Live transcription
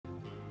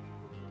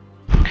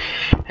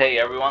Hey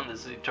everyone,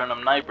 this is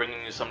Eternum Knight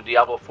bringing you some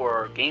Diablo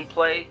 4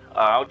 gameplay.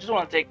 I just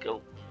want to take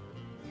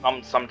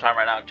some time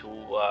right now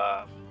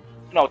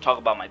to talk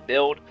about my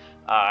build.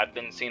 I've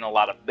been seeing a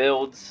lot of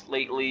builds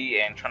lately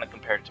and trying to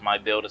compare it to my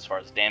build as far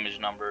as damage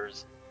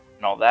numbers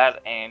and all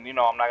that. And I'm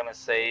not gonna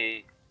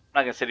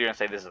sit here and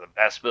say this is the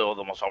best build,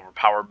 the most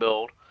overpowered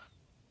build,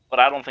 but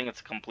I don't think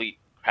it's a complete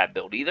crap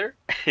build either.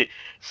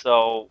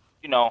 So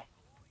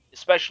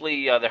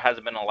especially there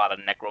hasn't been a lot of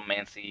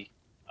necromancy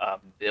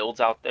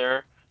builds out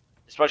there,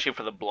 especially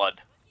for the blood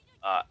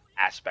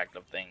aspect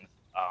of things.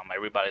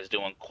 Everybody's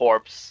doing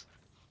corpse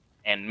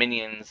and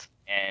minions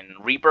and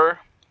reaper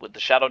with the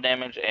shadow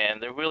damage,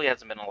 and there really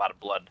hasn't been a lot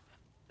of blood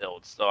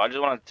builds. So I just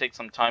want to take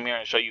some time here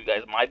and show you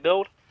guys my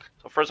build.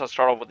 So first I'll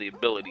start off with the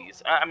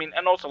abilities.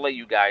 And also let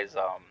you guys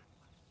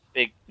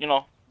let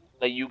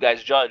you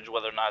guys judge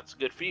whether or not it's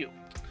good for you.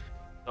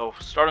 So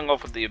starting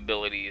off with the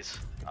abilities,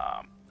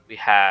 we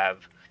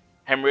have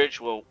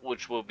Hemorrhage,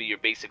 which will be your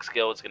basic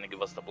skill. It's going to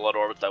give us the blood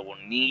orbs that we'll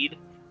need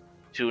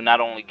to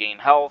not only gain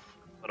health,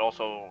 but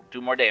also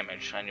do more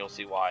damage, and you'll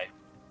see why.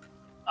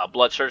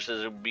 Blood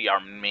Surges will be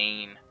our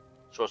main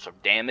source of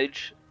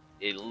damage.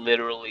 This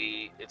build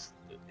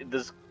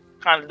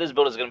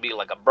is going to be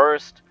like a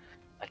burst,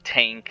 a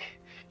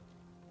tank.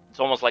 It's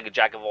almost like a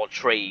jack of all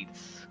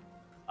trades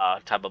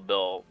type of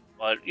build,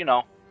 but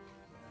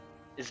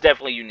it's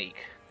definitely unique.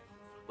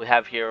 We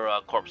have here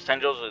Corpse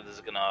Tendrils, so this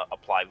is going to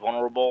apply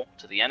vulnerable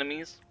to the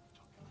enemies.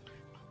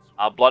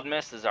 Blood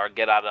Mist is our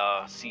get out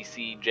of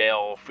CC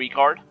jail free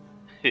card.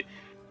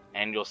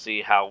 And you'll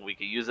see how we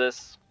can use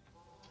this.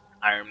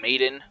 Iron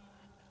Maiden.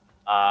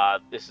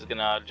 This is going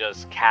to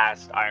just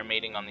cast Iron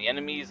Maiden on the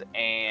enemies,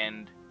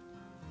 and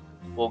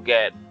we'll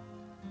get,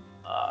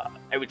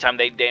 every time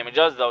they damage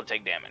us, they'll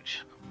take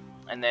damage.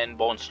 And then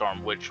Bone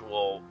Storm, which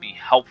will be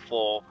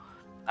helpful,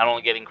 not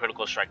only getting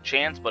critical strike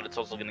chance, but it's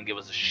also going to give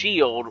us a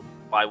shield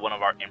by one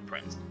of our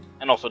imprints,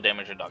 and also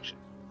damage reduction.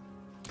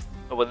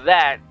 So with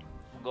that,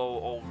 we'll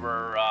go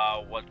over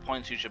what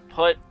points you should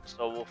put.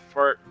 So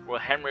we'll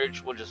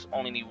Hemorrhage, we'll just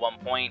only need 1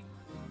 point.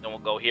 Then we'll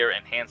go here,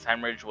 Enhance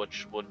Hemorrhage,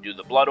 which will do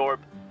the Blood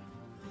Orb.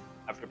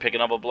 After picking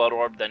up a Blood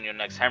Orb, then your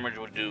next Hemorrhage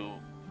will do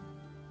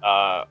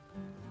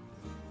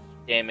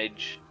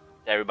damage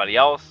to everybody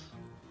else.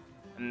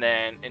 And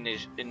then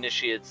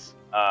initiates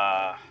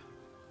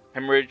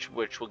Hemorrhage,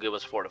 which will give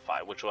us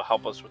Fortify, which will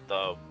help us with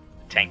the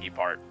tanky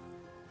part.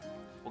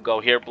 We'll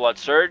go here, Blood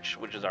Surge,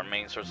 which is our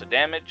main source of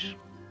damage.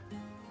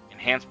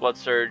 Enhanced Blood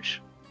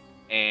Surge,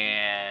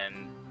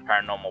 and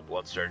Paranormal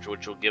Blood Surge,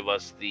 which will give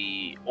us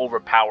the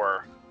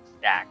Overpower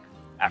stack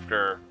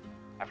after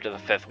the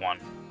 5th one.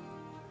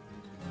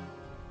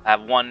 I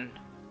have 1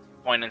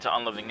 point into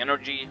Unliving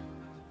Energy,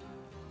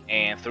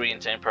 and 3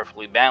 into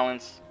Imperfectly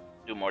Balanced,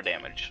 do more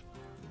damage.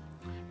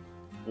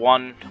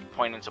 1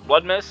 point into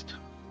Blood Mist,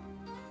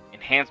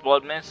 Enhanced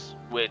Blood Mist,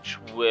 which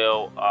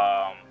will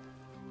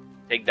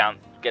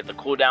get the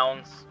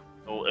cooldowns,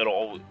 so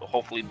it'll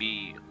hopefully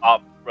be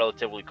up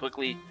relatively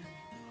quickly.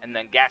 And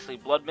then Ghastly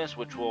Blood Mist,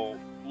 which will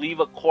leave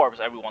a corpse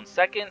every 1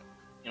 second.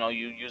 You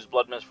use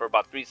Blood Mist for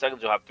about 3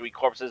 seconds, you'll have 3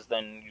 corpses,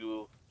 then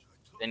you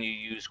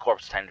use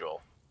Corpse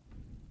Tendril.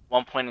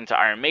 1 point into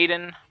Iron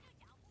Maiden,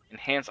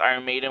 Enhance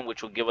Iron Maiden,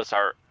 which will give us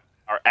our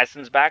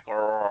essence back,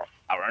 or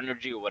our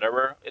energy, or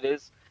whatever it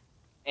is.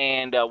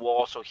 And we'll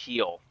also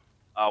heal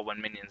when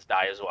minions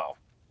die as well,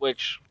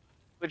 which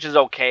is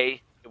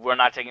okay. If we're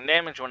not taking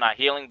damage, we're not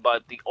healing,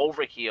 but the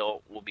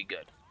overheal will be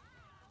good.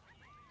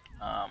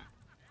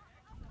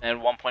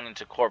 And 1 point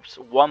into Corpse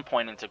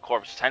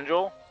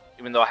Tendril.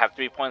 Even though I have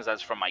 3 points,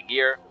 that's from my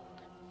gear.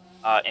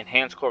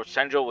 Enhanced Corpse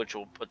Tendril, which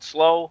will put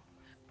slow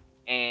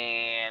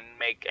and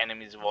make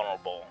enemies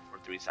vulnerable for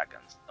 3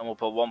 seconds. Then we'll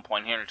put 1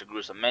 point here into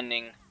Gruesome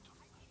Mending.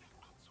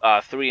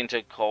 3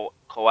 into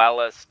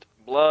Coalesced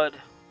Blood.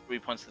 3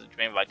 points into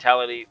Drain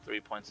Vitality. 3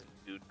 points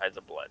into Tides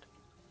of Blood.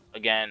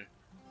 Again,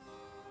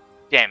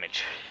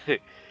 damage.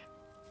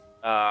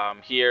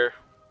 Here,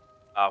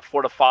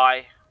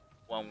 Fortify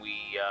when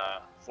we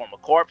form a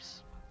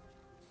corpse,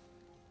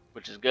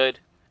 which is good.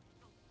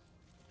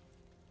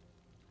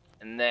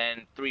 And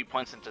then 3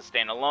 points into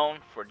Stand Alone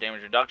for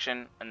damage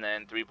reduction, and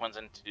then 3 points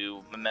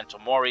into Memento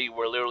Mori.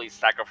 We're literally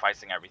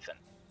sacrificing everything.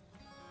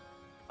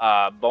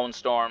 Bone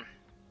Storm,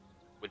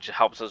 which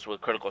helps us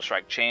with critical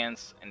strike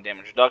chance and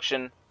damage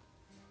reduction.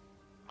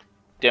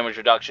 Damage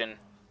reduction,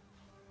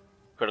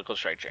 critical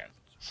strike chance.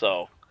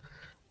 So,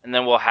 and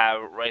then we'll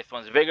have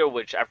Wraith's Vigor,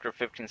 which after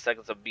 15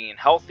 seconds of being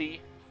healthy,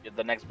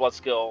 the next blood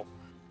skill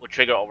will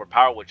trigger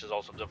Overpower, which is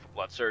also good for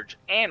Blood Surge,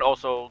 and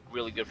also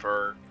really good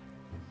for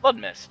Blood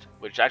Mist,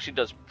 which actually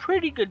does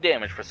pretty good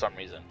damage for some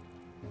reason.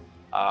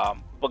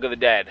 Book of the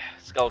Dead,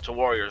 Skeletal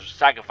Warriors,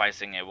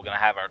 sacrificing it. We're going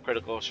to have our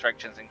critical strike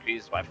chance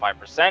increased by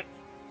 5%.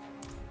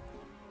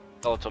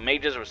 Skeletal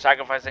Mages, we're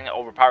sacrificing it.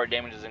 Overpowered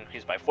damage is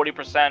increased by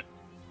 40%.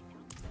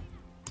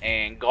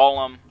 And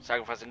Golem,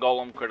 sacrificing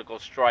Golem, critical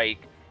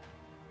strike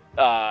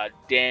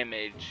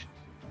damage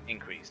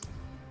increased.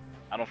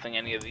 I don't think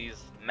any of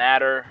these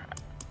matter.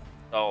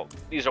 So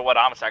these are what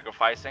I'm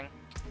sacrificing.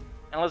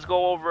 And let's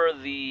go over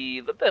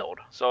the build.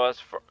 So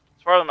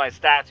As far as my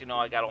stats, you know,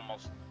 I got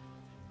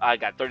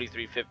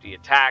 3350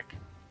 attack,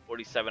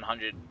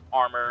 4700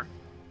 armor,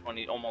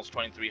 almost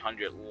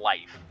 2300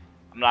 life.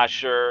 I'm not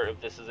sure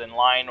if this is in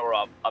line or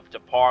up to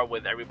par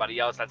with everybody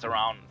else. That's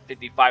around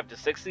 55 to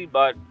 60,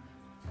 but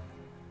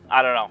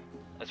I don't know.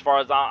 As far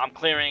as I'm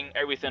clearing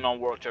everything on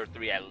World Tour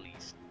 3 at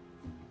least.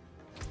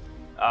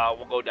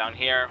 We'll go down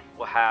here.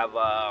 We'll have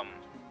a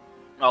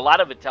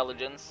lot of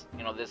intelligence.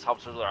 You know, this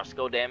helps us with our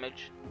skill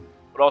damage.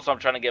 But also I'm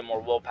trying to get more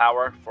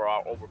willpower for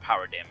our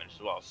overpower damage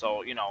as well.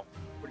 So, you know,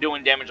 we're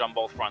doing damage on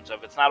both fronts. So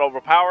if it's not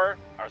overpower,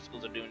 our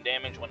skills are doing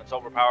damage. When it's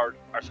overpowered,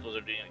 our skills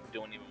are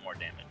doing even more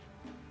damage.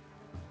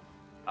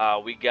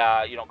 We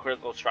got, you know,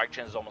 critical strike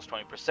chance is almost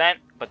 20%.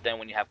 But then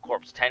when you have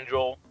Corpse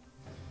Tendril,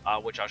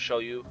 which I'll show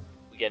you,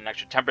 we get an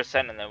extra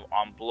 10%.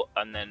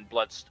 And then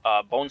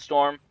Bone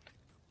Storm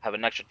have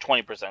an extra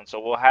 20%. So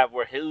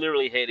we're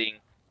literally hitting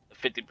the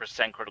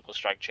 50% critical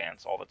strike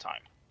chance all the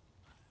time.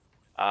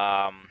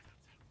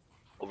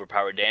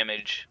 Overpower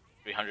damage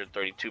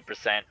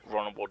 332%,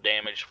 vulnerable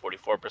damage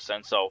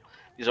 44%. So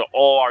these are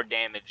all our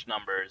damage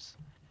numbers.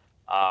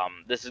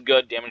 This is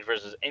good damage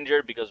versus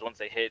injured, because once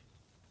they hit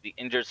the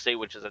injured state,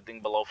 which is I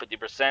think below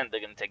 50%,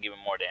 they're gonna take even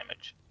more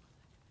damage.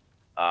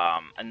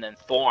 And then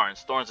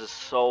thorns is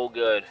so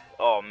good.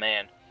 Oh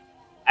man,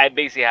 I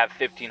basically have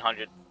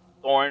 1500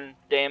 thorn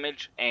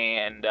damage,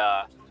 and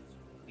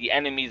the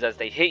enemies, as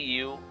they hit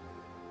you,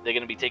 they're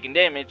gonna be taking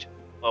damage.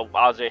 But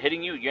while they're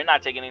hitting you, you're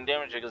not taking any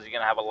damage because you're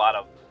gonna have a lot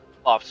of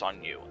buffs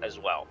on you as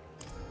well.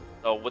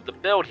 So with the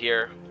build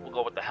here, we'll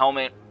go with the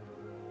helmet.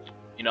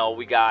 You know,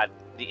 we got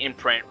the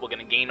imprint. We're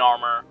gonna gain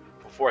armor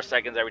for 4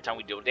 seconds every time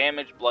we deal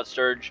damage. Blood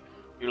surge.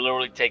 You're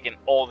literally taking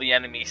all the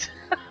enemies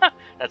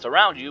that's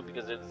around you,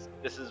 because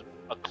this is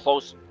a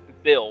close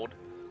build,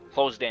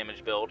 close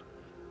damage build.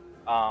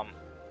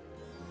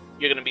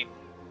 You're gonna be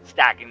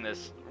stacking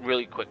this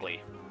really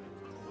quickly.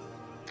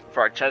 For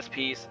our chest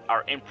piece,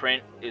 our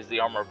imprint is the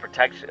armor of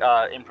protection,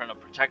 imprint of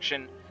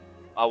protection.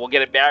 We'll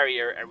get a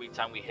barrier every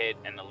time we hit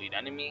an elite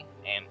enemy,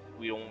 and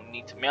we don't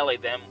need to melee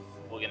them.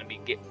 We're going to be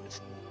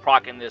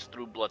proccing this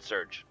through Blood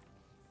Surge.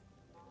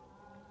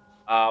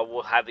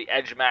 We'll have the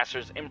Edge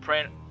Master's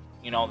imprint.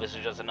 You know, this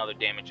is just another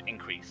damage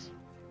increase.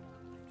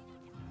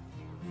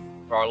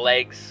 For our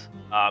legs,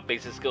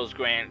 basic skills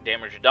grant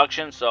damage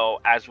reduction. So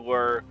as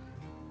we're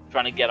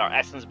trying to get our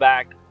essence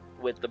back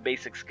with the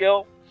basic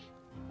skill,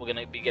 we're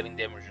going to be getting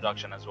damage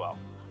reduction as well.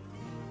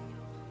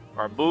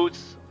 For our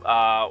boots,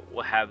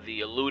 we'll have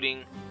the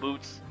eluding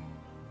boots.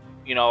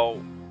 You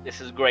know,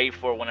 this is great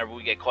for whenever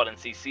we get caught in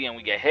CC and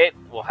we get hit.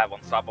 We'll have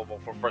unstoppable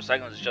for 4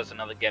 seconds. It's just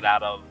another get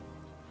out of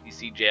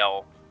CC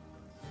jail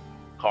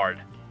card.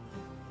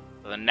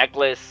 For the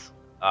necklace,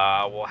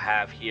 we'll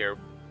have here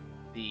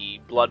the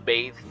Blood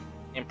Bathe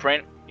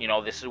imprint. You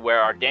know, this is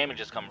where our damage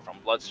is coming from.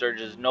 Blood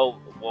Surges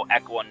will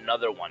echo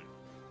another one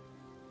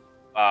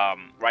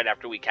right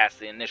after we cast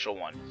the initial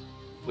one,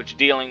 which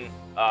dealing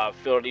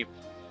 37%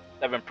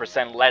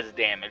 less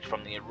damage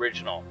from the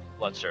original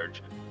Blood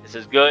Surge. This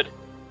is good,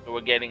 so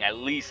we're getting at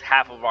least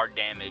half of our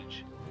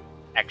damage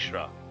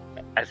extra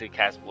as we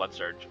cast Blood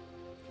Surge.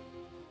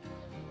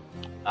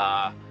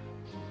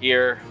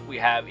 Here we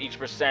have each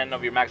percent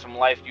of your maximum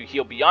life you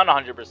heal beyond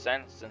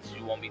 100%, since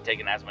you won't be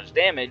taking as much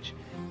damage.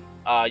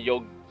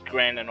 You'll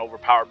grant an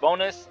overpower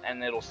bonus,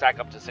 and it'll stack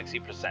up to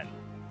 60%,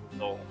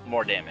 so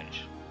more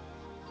damage.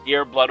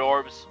 Here, blood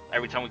orbs.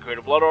 Every time we create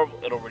a blood orb,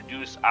 it'll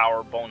reduce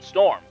our bone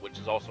storm, which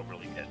is also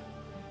really good.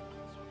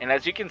 And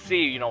as you can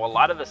see, you know, a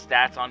lot of the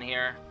stats on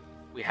here,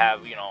 we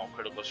have, you know,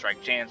 critical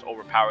strike chance,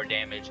 overpower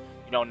damage,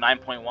 you know,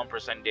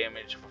 9.1%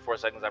 damage for 4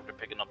 seconds after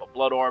picking up a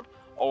blood orb.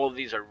 All of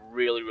these are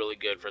really, really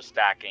good for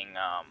stacking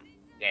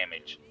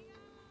damage.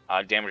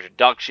 Damage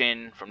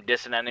reduction from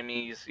distant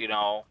enemies, you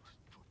know,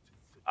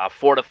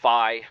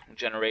 fortify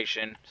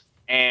generation,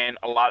 and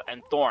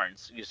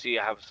thorns. You see,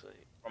 I have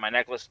for my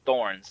necklace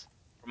thorns.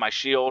 For my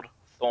shield,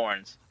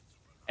 thorns.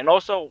 And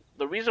also,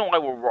 the reason why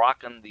we're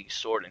rocking the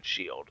sword and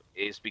shield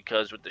is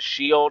because with the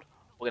shield,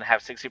 we're going to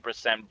have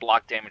 60%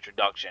 block damage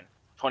reduction,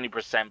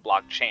 20%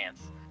 block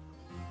chance,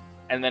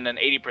 and then an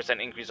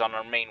 80% increase on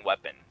our main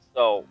weapon.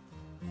 So,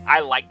 I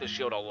like the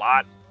shield a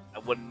lot. I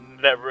would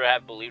never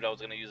have believed I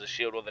was going to use a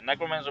shield with a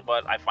Necromancer,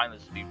 but I find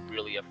this to be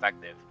really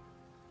effective.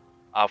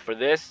 For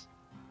this,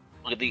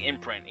 look at the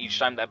imprint. Each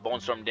time that Bone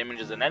Storm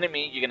damages an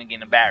enemy, you're going to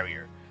gain a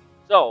barrier.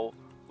 So,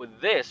 with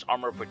this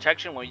armor of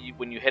protection,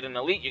 when you hit an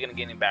elite, you're gonna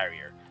gain a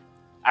barrier.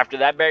 After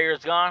that barrier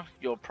is gone,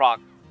 you'll proc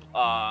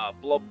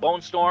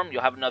Bone Storm.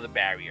 You'll have another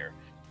barrier,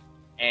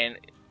 and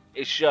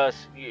it's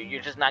just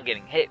you're just not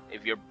getting hit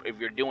if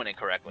you're doing it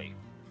correctly.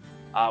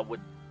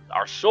 With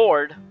our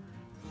sword,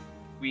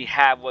 we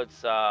have what's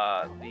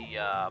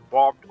the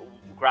barbed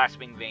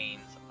grasping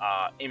veins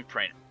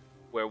imprint,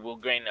 where we'll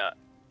gain a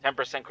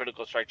 10%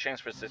 critical strike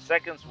chance for 6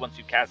 seconds once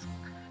you cast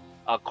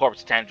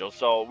Corpse Tendril.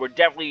 So we're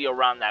definitely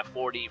around that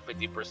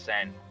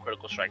 40-50%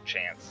 critical strike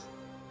chance,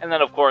 and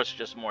then of course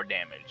just more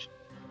damage.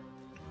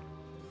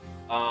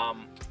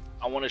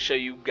 I want to show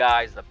you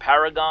guys the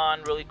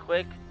Paragon really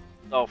quick.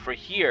 So for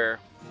here,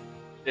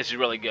 this is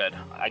really good.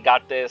 I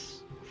got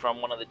this from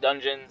one of the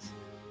dungeons.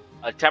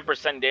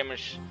 10%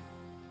 damage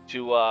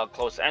to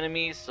close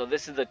enemies. So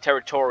this is the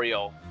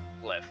territorial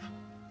glyph.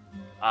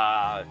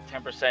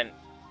 10%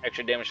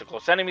 extra damage to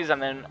close enemies,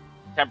 and then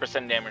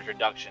 10% damage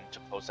reduction to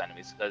close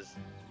enemies because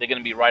they're going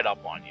to be right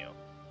up on you.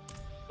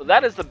 So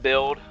that is the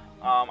build.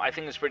 I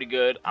think it's pretty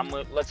good.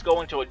 Let's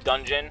go into a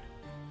dungeon,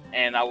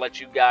 and I'll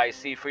let you guys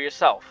see for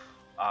yourself.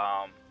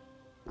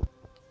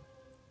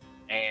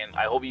 And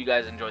I hope you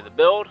guys enjoy the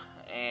build,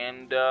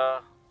 and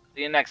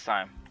see you next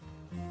time.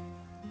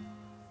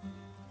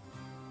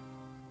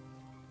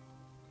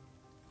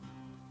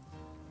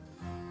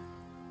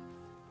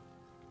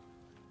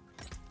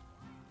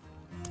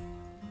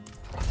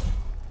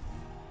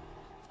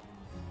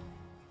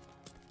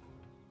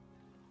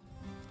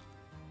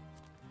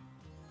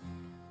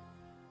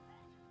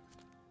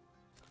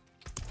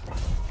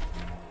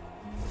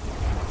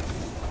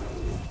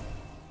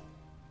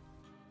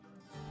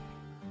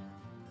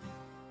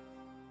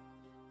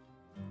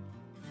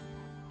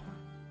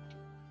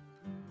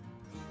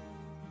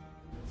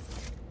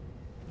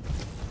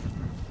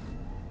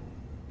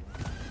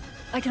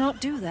 I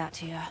cannot do that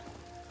here.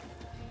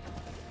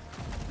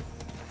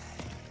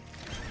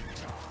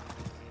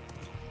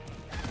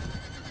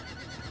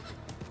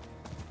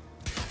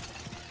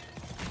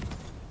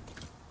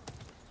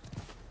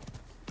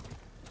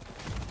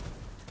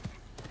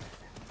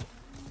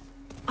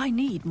 I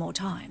need more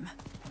time.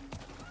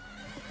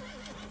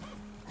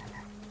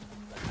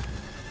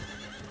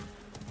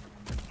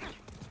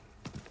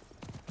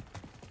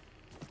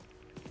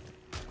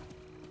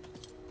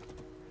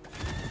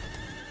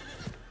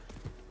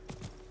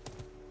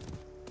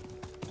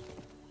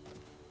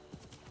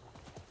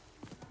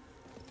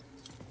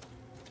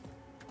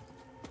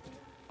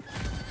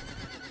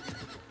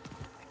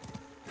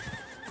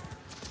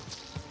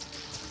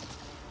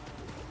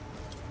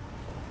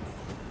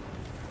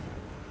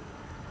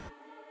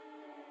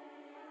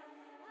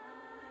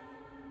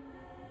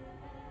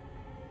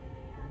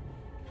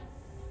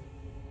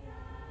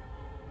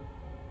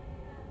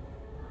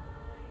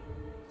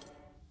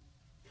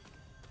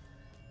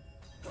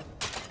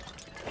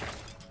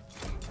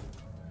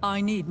 I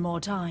need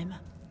more time.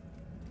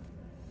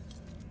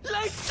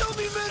 Light, show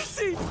me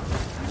mercy!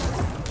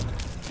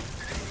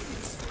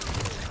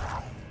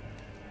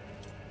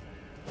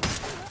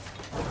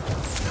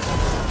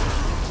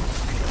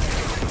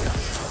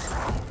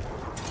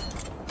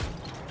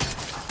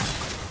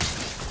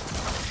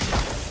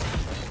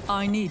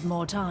 I need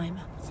more time.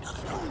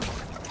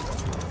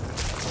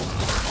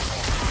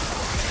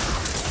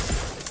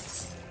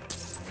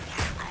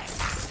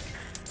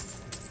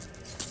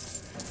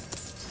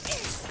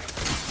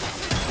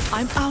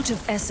 I'm out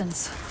of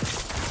essence.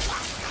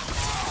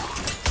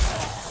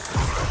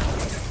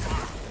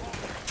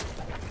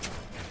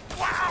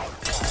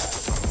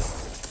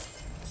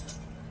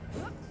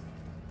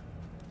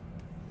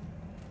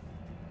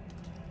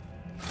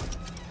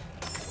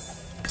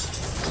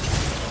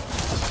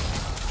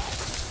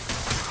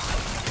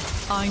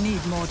 I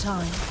need more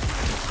time.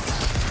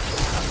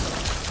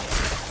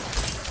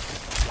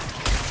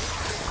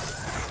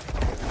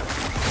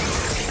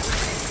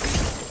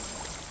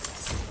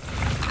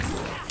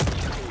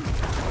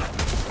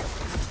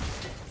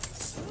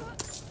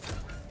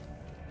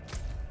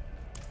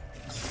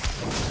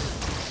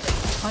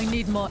 I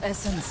need more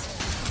essence.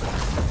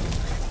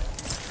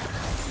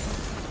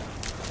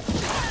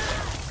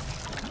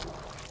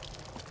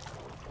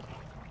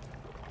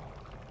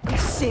 You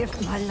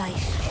saved my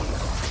life.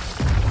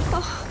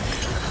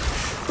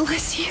 Oh,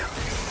 bless you.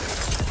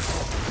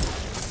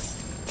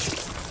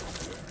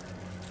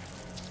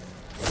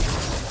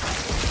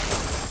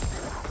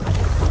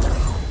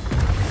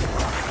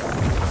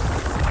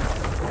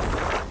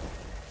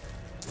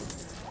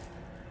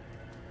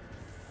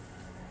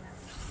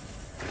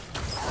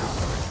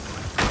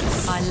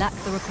 I lack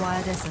the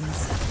required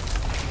essence.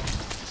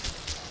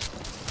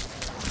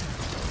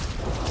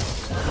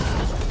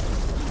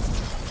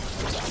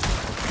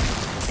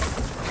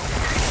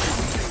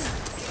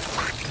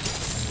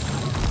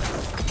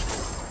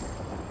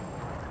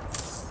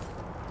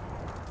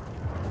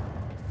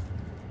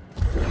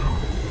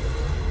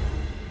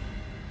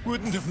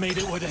 Wouldn't have made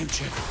it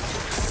without you.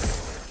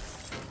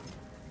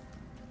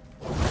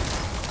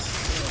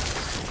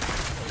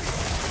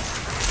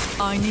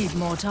 I need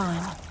more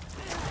time.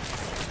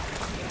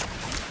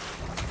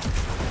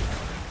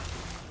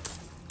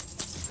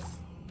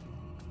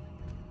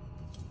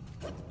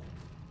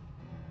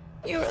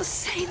 You're a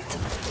saint.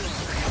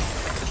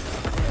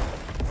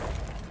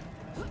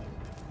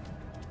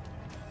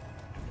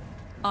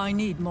 I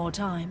need more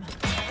time.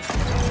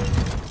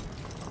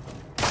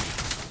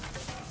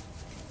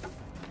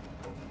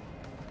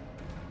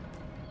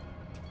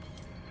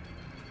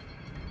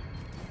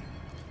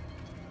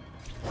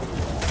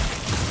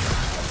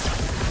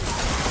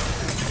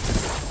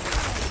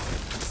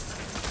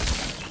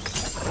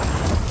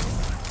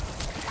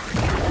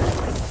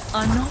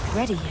 I'm not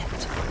ready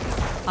yet.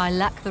 I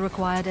lack the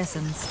required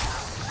essence.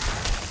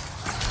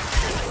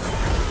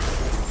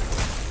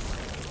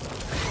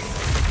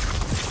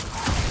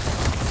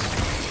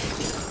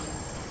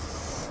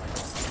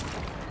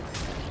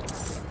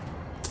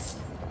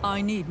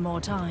 I need more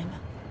time.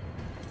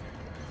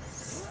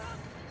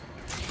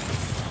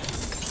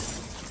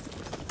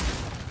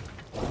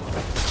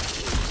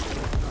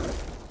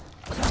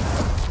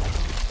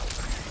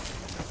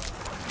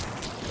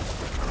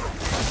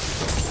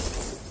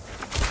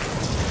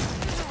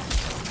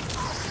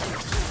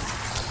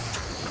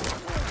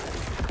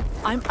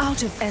 I'm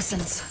out of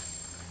essence.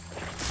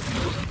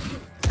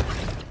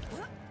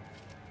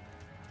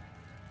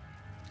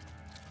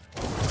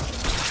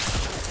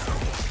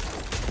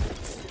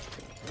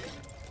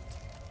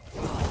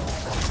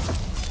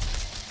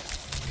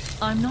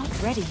 I'm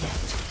not ready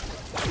yet.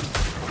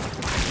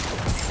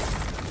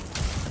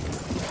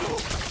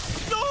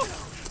 No!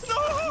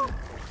 No!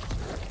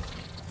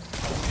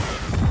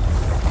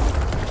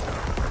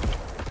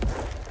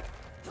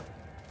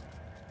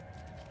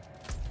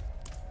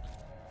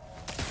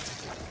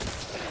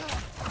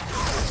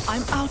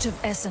 I'm out of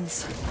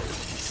essence.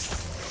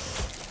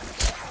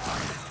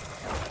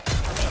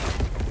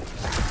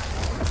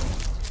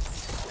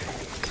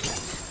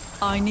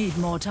 I need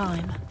more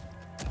time.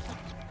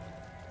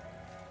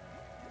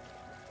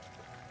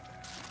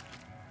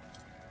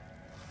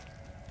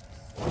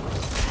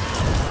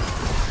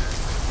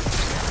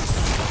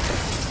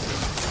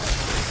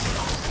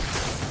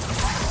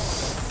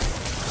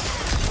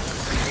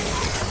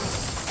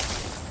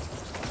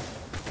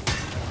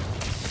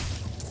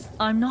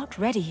 I'm not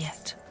ready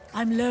yet.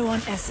 I'm low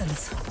on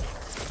essence.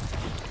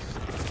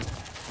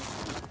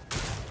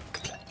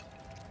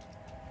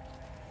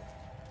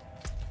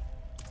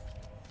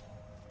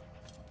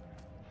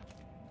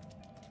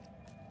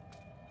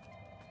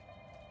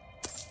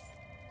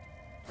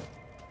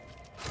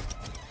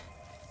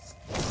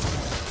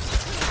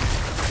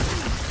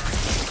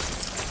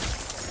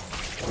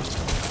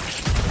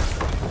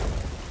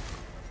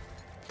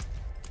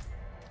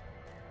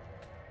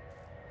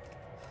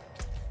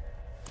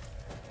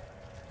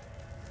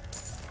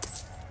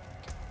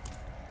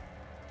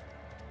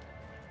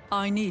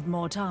 I need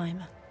more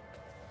time.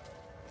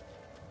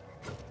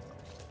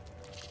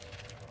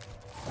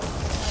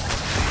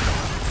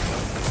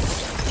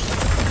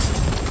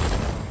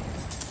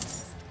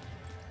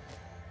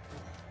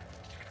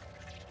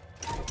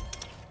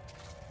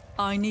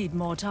 I need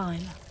more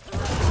time.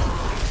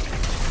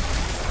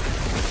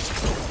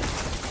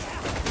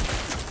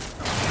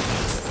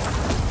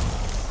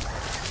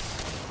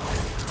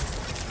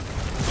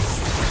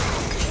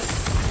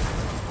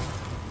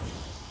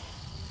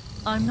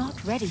 I'm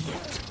not ready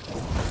yet.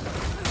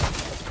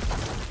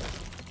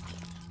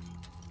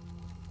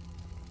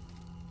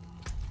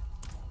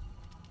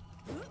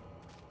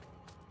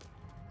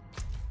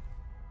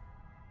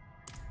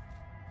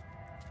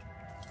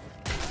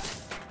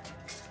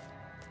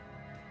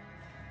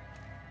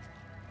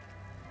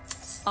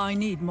 I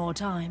need more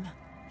time.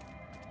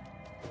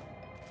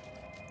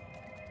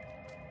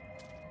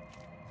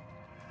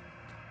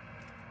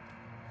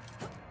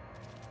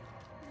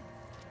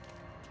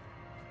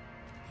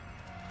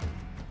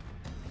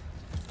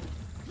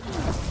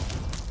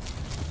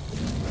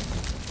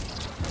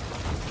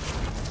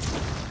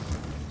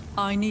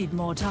 I need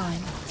more time.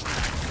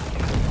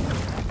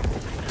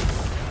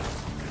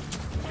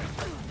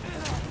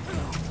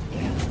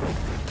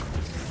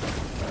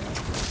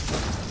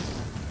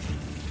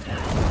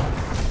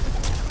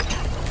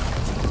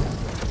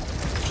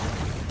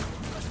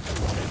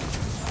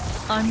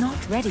 I'm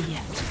not ready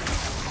yet.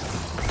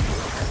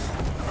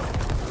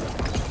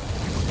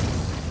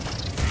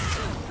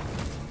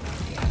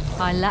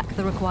 I lack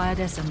the required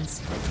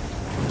essence.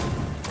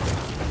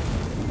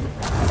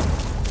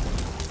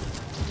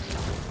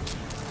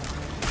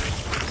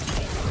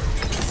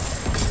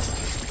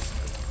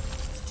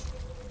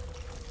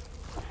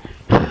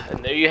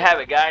 And there you have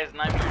it, guys.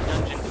 9-year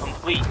dungeon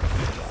complete.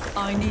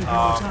 I need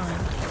more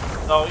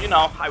time. So, you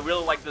know, I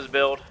really like this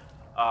build.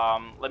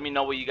 Let me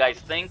know what you guys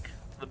think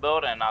of the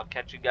build, and I'll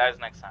catch you guys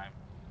next time.